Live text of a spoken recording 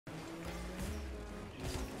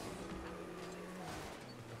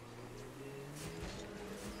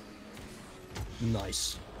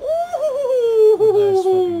Nice. Ooh,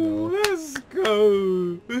 let's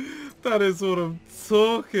go. That is what I'm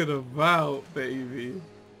talking about, baby.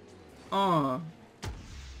 Ah,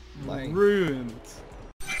 Like, ruined.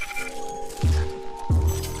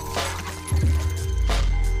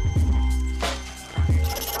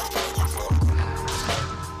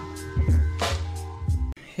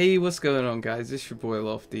 Hey, what's going on, guys? It's your boy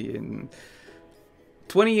Lofty. In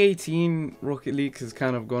 2018, Rocket League has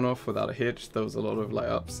kind of gone off without a hitch. There was a lot of like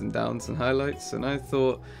ups and downs and highlights, and I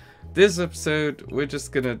thought this episode we're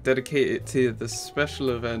just gonna dedicate it to the special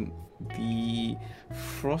event, the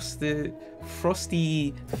Frosty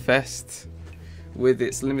Fest, with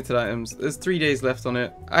its limited items. There's 3 days left on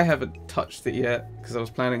it. I haven't touched it yet because I was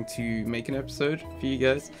planning to make an episode for you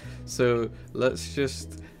guys. So let's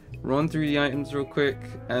just run through the items real quick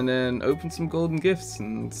and then open some golden gifts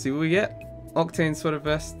and see what we get. Octane sweater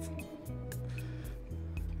vest.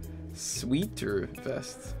 Sweeter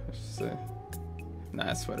vest, I should say.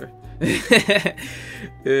 Nah, sweater.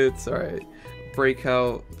 It's alright.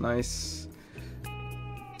 Breakout, nice.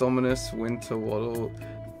 Dominus, winter waddle.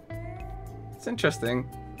 It's interesting.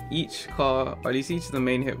 Each car, or at least each of the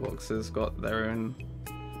main hitboxes, got their own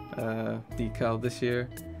decal this year.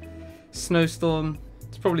 Snowstorm.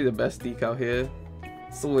 It's probably the best decal here.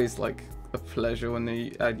 It's always like a pleasure when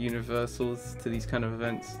they add universals to these kind of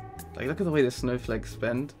events. Like, look at the way the snowflakes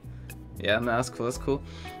bend. Yeah, no, that's cool, that's cool.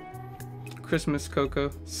 Christmas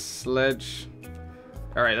Cocoa. Sledge.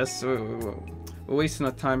 Alright, we're wasting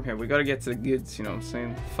our time here. We gotta get to the goods, you know what I'm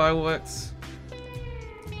saying? Fireworks.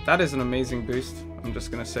 That is an amazing boost. I'm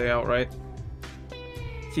just gonna say outright.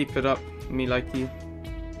 Keep it up, me like you.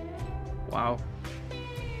 Wow.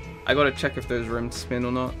 I gotta check if those rims spin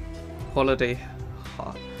or not. Holiday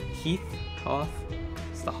Hearth?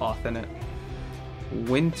 It's the hearth in it.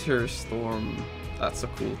 Winter Storm. That's a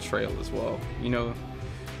cool trail as well. You know,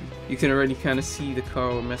 you can already kind of see the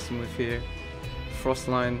car we're messing with here.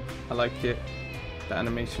 Frostline, I like it. The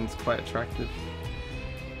animation's quite attractive.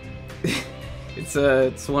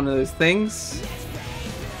 It's one of those things.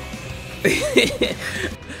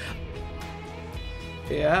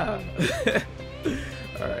 Yeah.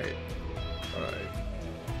 Alright.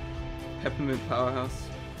 Peppermint Powerhouse.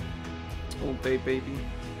 All day, baby.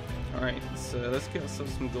 Alright, so let's get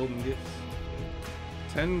ourselves some golden gifts.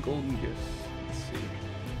 10 golden gifts. Let's see.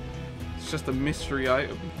 It's just a mystery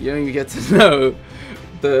item. You don't even get to know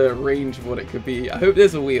the range of what it could be. I hope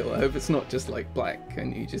there's a wheel. I hope it's not just like black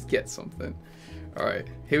and you just get something. Alright,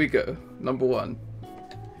 here we go. Number 1.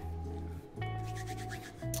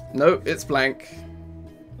 Nope, it's blank.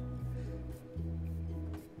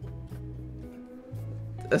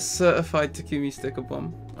 A certified Takumi sticker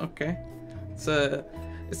bomb. Okay. It's a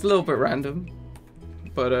little bit random.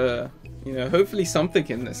 But you know, hopefully something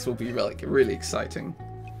in this will be like really exciting.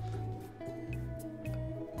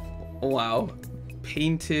 Wow.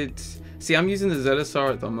 Painted. See, I'm using the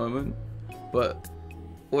ZSR at the moment, but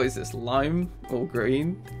what is this, lime or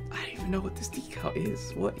green? I don't even know what this decal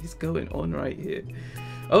is. What is going on right here?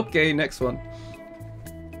 Okay, next one.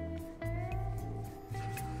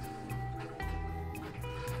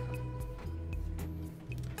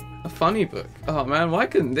 A funny book. Oh man, why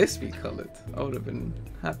couldn't this be colored? I would have been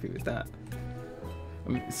happy with that.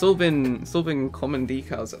 It's all been common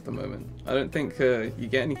decals at the moment. I don't think you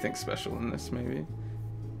get anything special in this. Maybe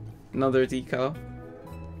another decal.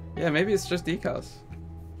 Yeah, maybe it's just decals.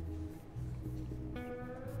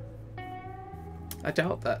 I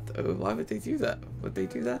doubt that though. Why would they do that? Would they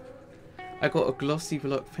do that? I got a glossy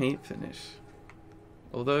block paint finish.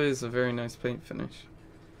 Although it's a very nice paint finish.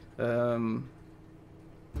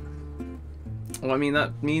 Well, I mean,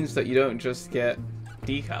 that means that you don't just get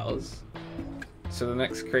decals. So the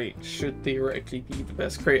next crate should theoretically be the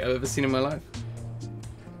best crate I've ever seen in my life.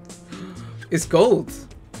 It's gold!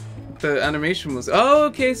 The animation was... Oh,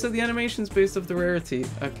 okay, so the animation's based off the rarity.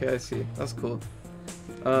 Okay, I see. That's cool.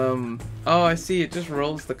 Oh, I see. It just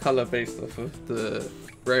rolls the color based off of the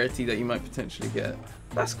rarity that you might potentially get.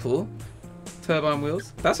 That's cool. Turbine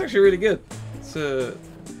wheels. That's actually really good. So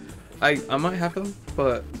I might have them,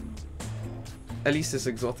 but at least it's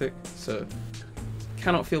exotic, so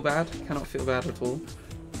cannot feel bad. Cannot feel bad at all.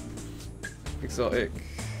 Exotic.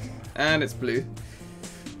 And it's blue.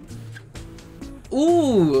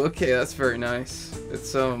 Ooh, okay, that's very nice.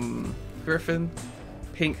 It's Griffin.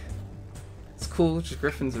 Pink. It's cool, just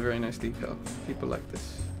Griffin's a very nice decal. People like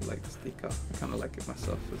this decal. I kinda like it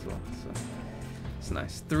myself as well. So it's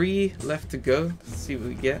nice. 3 left to go. Let's see what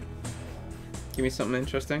we get. Give me something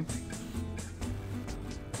interesting.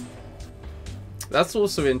 That's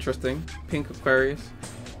also interesting. Pink Aquarius.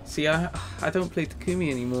 See, I don't play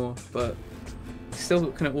Takumi anymore, but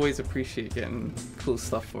still can always appreciate getting cool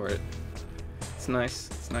stuff for it. It's nice.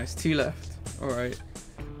 It's nice. 2 left. All right.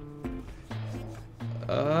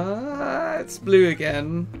 It's blue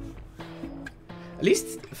again. At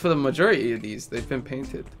least for the majority of these, they've been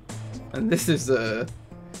painted. And this is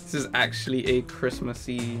actually a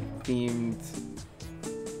Christmassy themed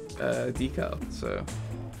decal, so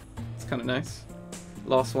it's kind of nice.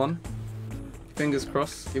 Last one. Fingers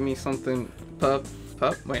crossed. Give me something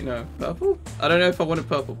wait, no, purple? I don't know if I wanted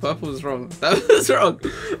purple. Purple was wrong. That was wrong.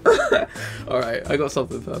 Alright, I got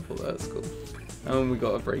something purple. That's cool. And we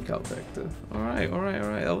got a breakout vector. Alright.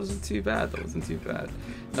 That wasn't too bad.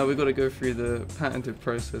 Now we've got to go through the patented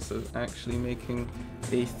process of actually making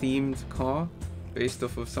a themed car based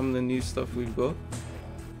off of some of the new stuff we've got.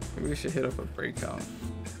 Maybe we should hit up a breakout.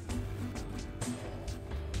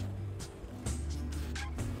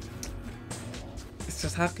 It's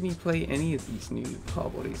just, how can you play any of these new car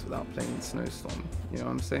bodies without playing Snowstorm? You know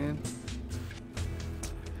what I'm saying?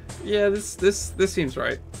 Yeah, this seems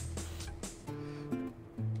right.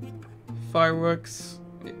 Fireworks.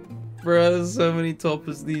 Bruh, there's so many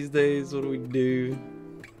toppers these days. What do we do?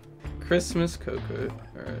 Christmas cocoa.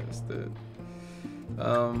 Alright, let's do it.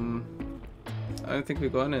 I don't think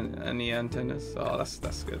we've got any antennas. Oh,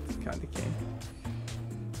 that's good. Candy cane.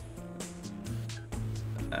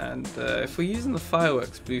 And if we're using the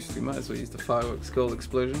fireworks boost, we might as well use the fireworks gold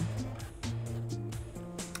explosion.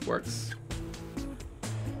 Works.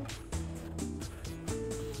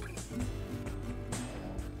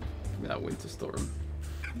 That winter storm.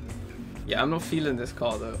 Yeah, I'm not feeling this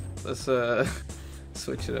car though. Let's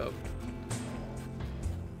switch it up.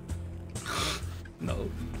 No.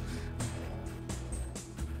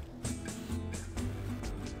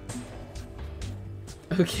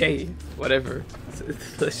 Okay, whatever.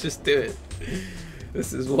 Let's just do it.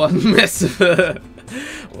 This is one mess of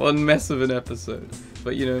an episode.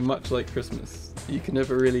 But you know, much like Christmas, you can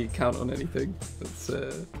never really count on anything. It's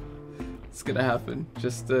gonna happen.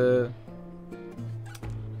 Just hope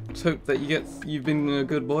that you've been a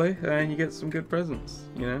good boy and you get some good presents.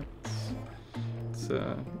 You know, it's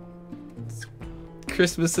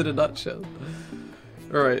Christmas in a nutshell.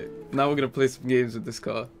 All right, now we're gonna play some games with this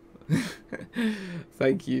car.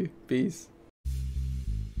 Thank you. Peace.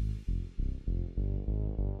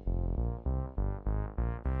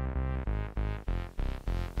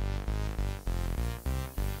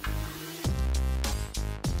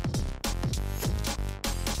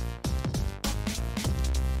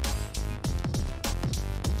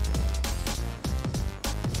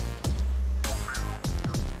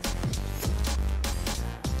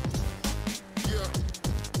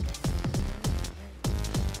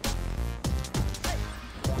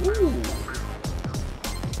 Ooh,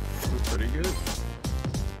 that's pretty good.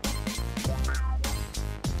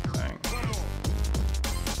 Bang.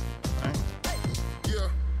 Bang. Yeah.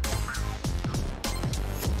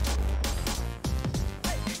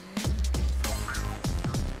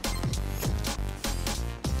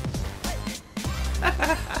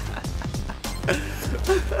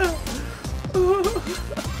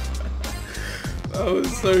 That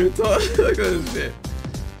was so tough. Look at this shit.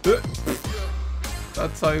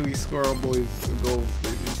 That's how we score our boys the goals,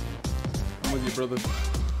 baby. I'm with you, brother.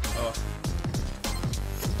 Oh.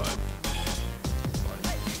 It's fine. It's fine.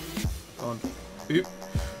 Come on. Oop.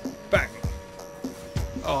 Bang.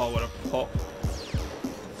 Oh, what a pop.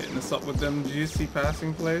 Hitting us up with them juicy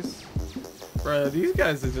passing plays. Bruh, these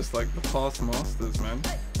guys are just like the pass masters, man.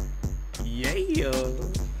 Yeah.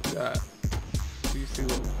 Yeah. Juicy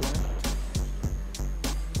little play.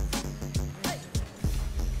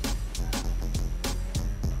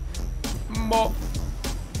 Mop.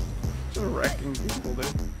 Just wrecking people, dude.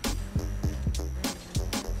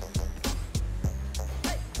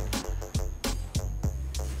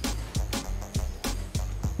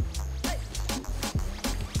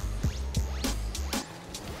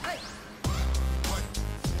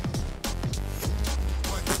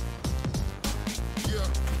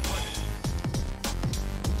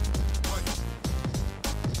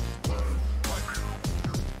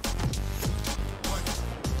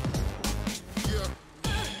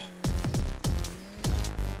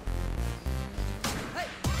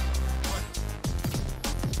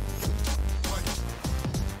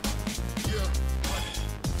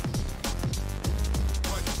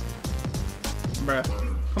 Bruh,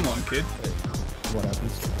 come on, kid. What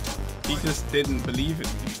happens? He just didn't believe it.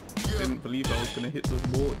 He didn't believe I was gonna hit this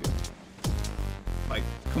ball again. Like,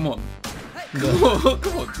 come on. Come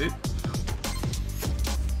on, dude.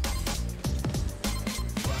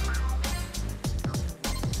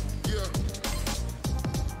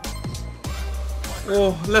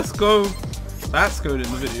 Oh, let's go. That's going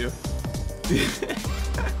in the video.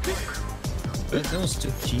 That was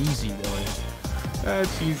too cheesy though.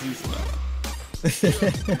 Cheesy's not.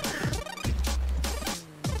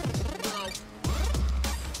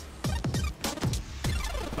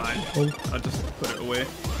 Fine. I'll just put it away.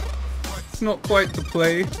 It's not quite the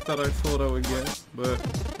play that I thought I would get, but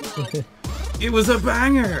it was a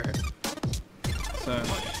banger! So...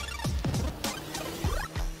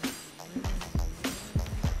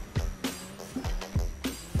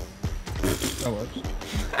 That works.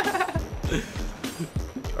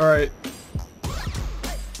 Alright.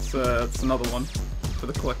 So that's another one for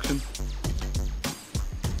the collection.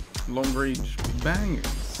 Long range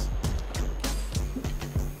bangers.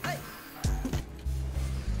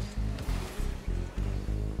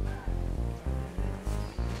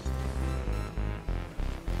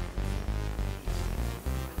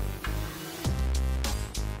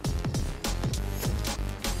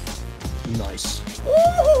 Nice.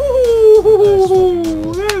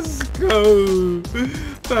 Ooh, let's go.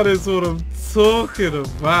 That is what I'm talking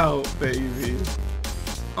about, baby.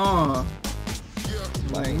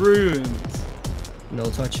 Ruined. No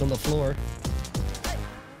touch on the floor.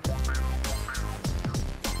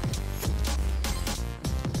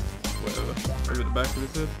 Whatever. Over the back of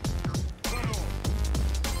his head.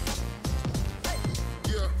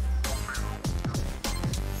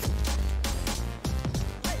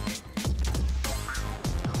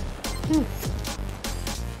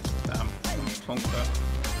 Damn, I'm plonked out.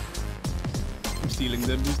 I'm stealing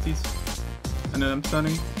their boosties. And then I'm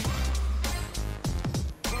stunning.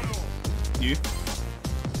 You.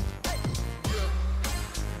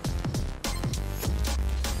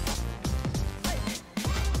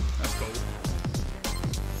 That's cool.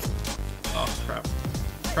 Oh crap.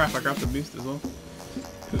 Crap, I grabbed the boost as well.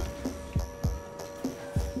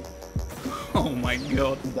 Oh my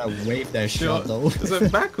god. That wave dash shot though. Is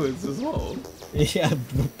that backwards as well? Yeah,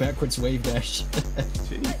 backwards wave dash.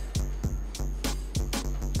 Gee.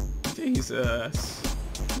 Jesus.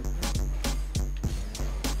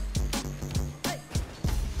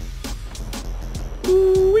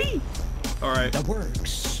 Ooh-wee. Alright. That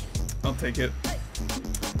works. I'll take it.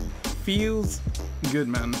 Feels good,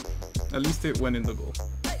 man. At least it went in the goal.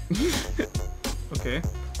 Okay.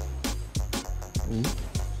 Ooh.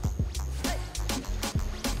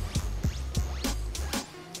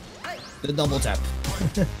 The double tap.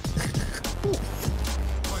 That's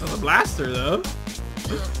a blaster, though.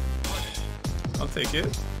 I'll take it.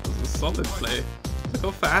 It was a solid play. Look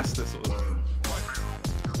how fast this was.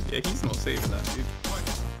 Yeah, he's not saving that, dude.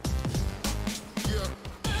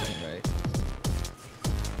 Right.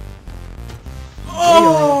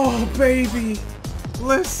 Oh, baby!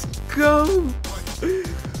 Let's go!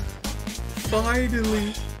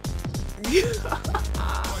 Finally!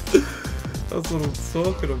 That's what I'm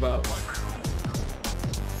talking about.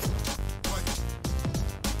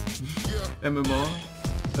 MMR,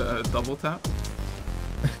 double tap.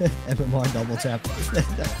 MMR double tap.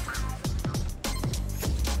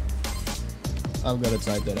 I'm gonna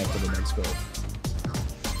type that after the next goal.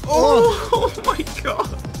 Oh my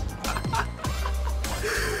god!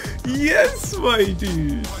 Yes, my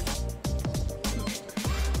dude!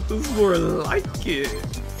 That's more like it.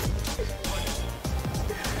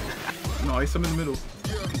 Nice, I'm in the middle.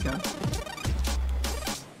 If you can.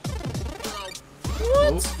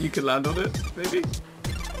 What? Oh, you can land on it, maybe?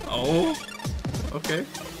 Oh, okay.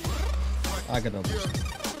 I got double.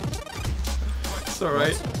 It's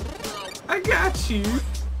alright. I got you!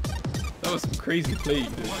 That was some crazy play you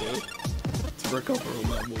did, though. To recover on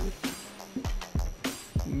that ball.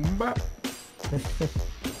 Bop.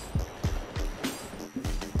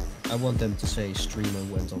 I want them to say streamer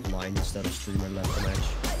went offline instead of streamer left the match.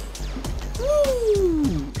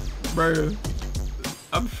 Woo! Bro,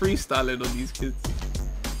 I'm freestyling on these kids.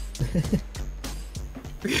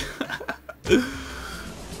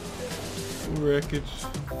 Wreckage.